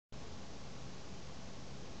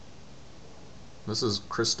This is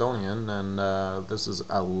Christonian, and this is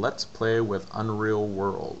a Let's Play with Unreal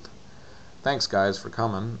World. Thanks guys for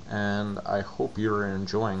coming, and I hope you're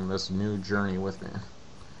enjoying this new journey with me.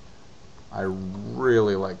 I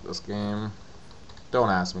really like this game. Don't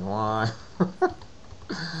ask me why. A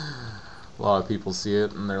lot of people see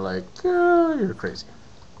it and they're like, oh, you're crazy.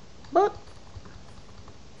 But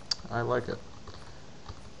I like it.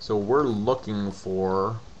 So we're looking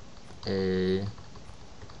for a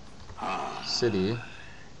city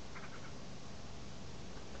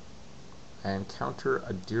and encounter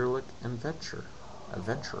a derelict adventurer.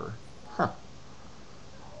 Huh.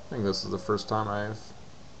 I think this is the first time I've...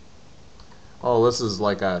 Oh, this is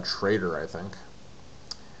like a trader, I think.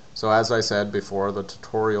 So as I said before, the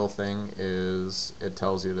tutorial thing is it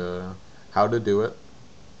tells you how to do it.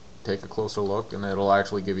 Take a closer look, and it'll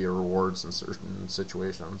actually give you rewards in certain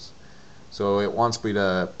situations. So it wants me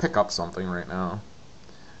to pick up something right now.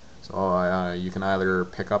 So you can either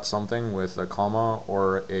pick up something with a comma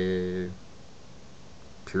or a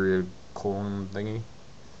period colon thingy,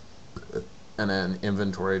 and then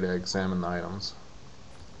inventory to examine the items.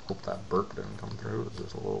 Hope that burp didn't come through. It was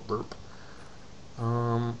just a little burp.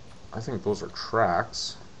 I think those are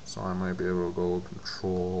tracks, so I might be able to go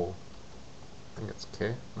control. I think it's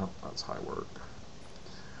K. No, that's high work.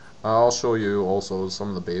 I'll show you also some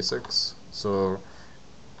of the basics. So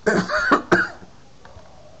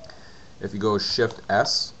if you go Shift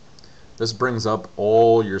S, this brings up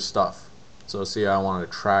all your stuff. So see, I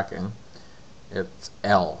wanted tracking. It's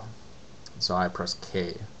L. So I press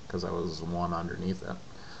K because I was one underneath it.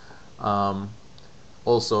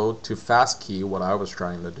 Also, to fast key, what I was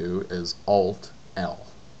trying to do is Alt L.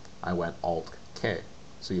 I went Alt K,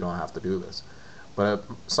 so you don't have to do this. But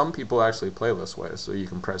some people actually play this way, so you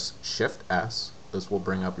can press Shift S. This will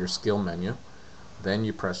bring up your skill menu. Then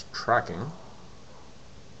you press tracking,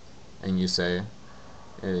 and you say,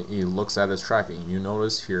 he looks at his tracking. You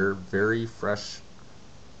notice here, very fresh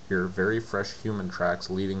human tracks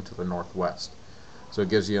leading to the northwest. So it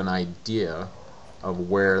gives you an idea of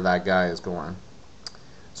where that guy is going.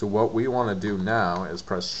 So what we want to do now is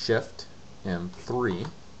press Shift and 3,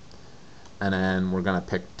 and then we're going to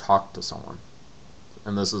pick Talk to Someone.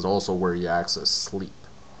 And this is also where you access Sleep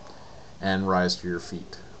and Rise to Your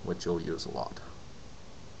Feet, which you'll use a lot.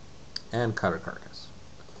 And Cut a Carcass.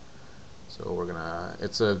 So we're gonna,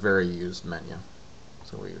 it's a very used menu.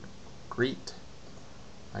 So we greet,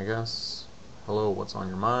 I guess. Hello, what's on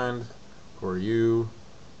your mind? Who are you?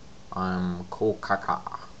 I'm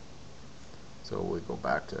Kokaka. So we go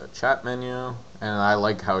back to chat menu, and I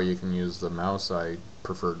like how you can use the mouse. I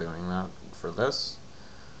prefer doing that for this.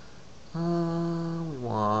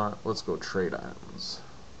 Let's go trade items.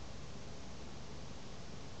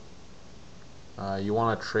 You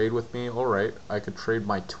want to trade with me? Alright, I could trade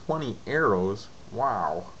my 20 arrows.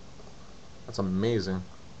 Wow. That's amazing.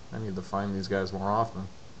 I need to find these guys more often.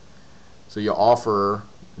 So you offer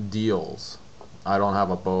deals. I don't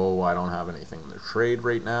have a bow, I don't have anything to trade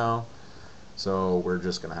right now. So we're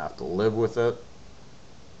just going to have to live with it.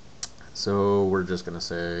 So we're just going to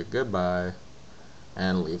say goodbye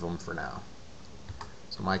and leave them for now.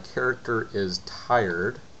 So my character is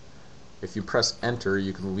tired. If you press enter,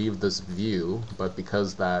 you can leave this view, but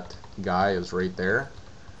because that guy is right there,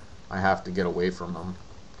 I have to get away from him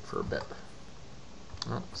for a bit.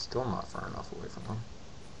 Oh, still not far enough away from him.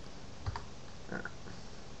 There.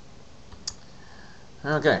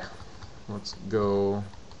 Okay, let's go.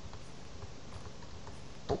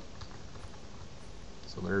 Oh.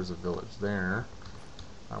 So there's a village there.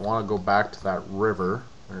 I want to go back to that river.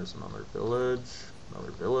 There's another village,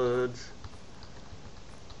 another village.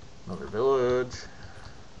 Another village.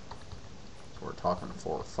 So we're talking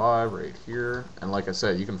 4 or 5 right here. And like I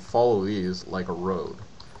said, you can follow these like a road.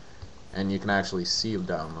 And you can actually see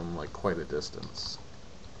down them like quite a distance.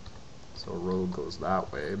 So a road goes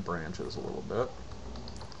that way, branches a little bit.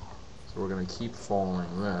 So we're going to keep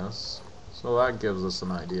following this. So that gives us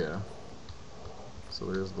an idea. So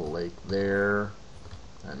there's the lake there.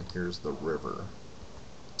 And here's the river.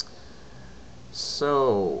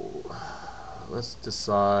 So let's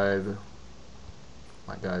decide.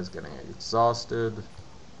 My guy's getting exhausted.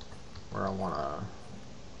 Where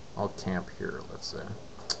I'll camp here, let's say.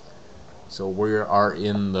 So we are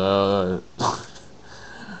in the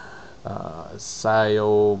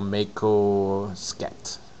Sayomeko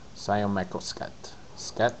Sket. Sayomeko Sket.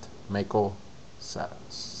 Sket Mako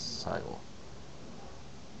Sayo.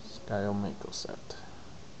 Sayomeko Set.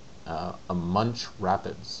 A Munch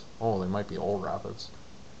Rapids. Oh, they might be all rapids.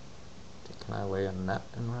 Can I lay a net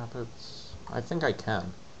in rapids? I think I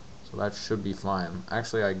can. So that should be fine.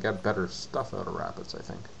 Actually, I get better stuff out of rapids, I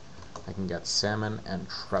think. I can get salmon and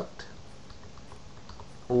trout.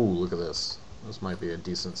 Ooh, look at this. This might be a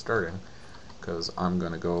decent starting, because I'm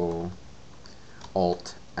going to go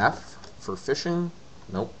Alt F for fishing.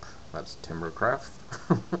 Nope, that's timbercraft.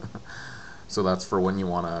 So that's for when you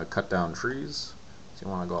want to cut down trees. So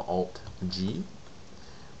you want to go Alt G.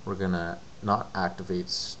 We're going to not activate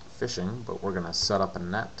fishing, but we're going to set up a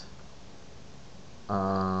net.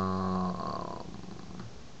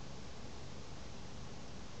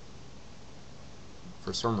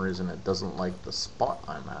 For some reason it doesn't like the spot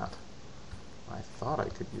I'm at. I thought I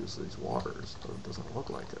could use these waters, but it doesn't look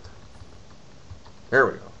like it. There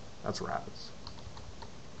we go. That's rapids.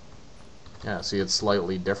 Yeah, see, it's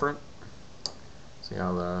slightly different. See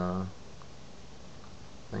how the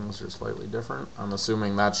things are slightly different? I'm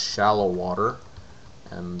assuming that's shallow water,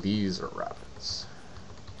 and these are rapids.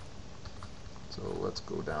 So let's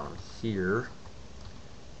go down here.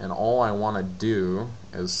 And all I want to do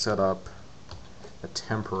is set up a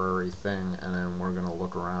temporary thing, and then we're going to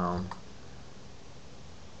look around.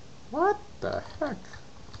 What the heck?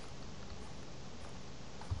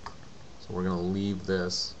 So we're going to leave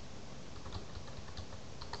this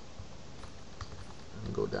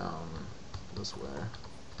and go down this way.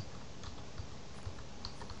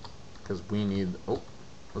 Because we need... Oh,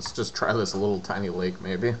 let's just try this little tiny lake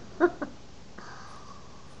maybe. Because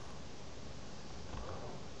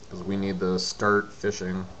we need to start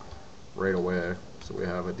fishing right away so we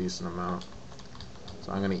have a decent amount.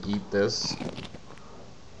 So I'm going to eat this.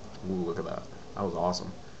 Ooh, look at that. That was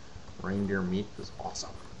awesome. Reindeer meat is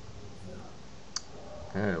awesome.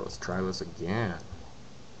 Okay, let's try this again.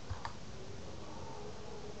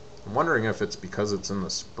 I'm wondering if it's because it's in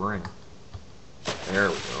the spring. There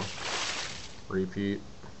we go. Repeat.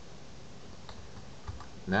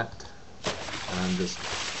 Net. And I'm just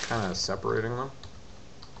kind of separating them.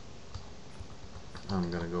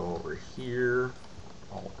 I'm going to go over here.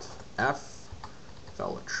 Alt F.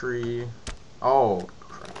 Fell a tree. Oh,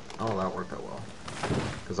 crap. Oh, that worked out well.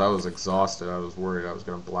 Because I was exhausted. I was worried I was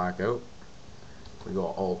going to black out. We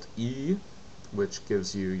go Alt E, which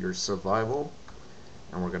gives you your survival.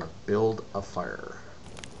 And we're going to build a fire.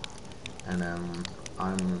 And then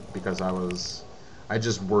because I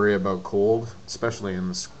just worry about cold, especially in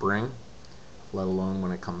the spring, let alone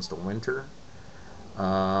when it comes to winter.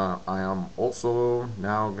 I am also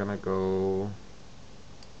now going to go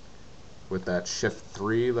with that shift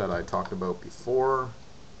 3 that I talked about before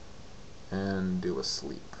and do a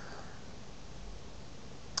sleep.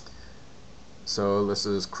 So this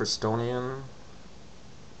is Christonian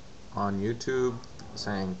on YouTube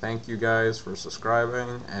saying thank you guys for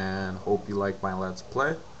subscribing and hope you like my Let's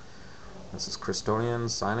Play. This is Christonian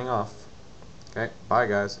signing off. Okay, bye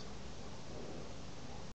guys.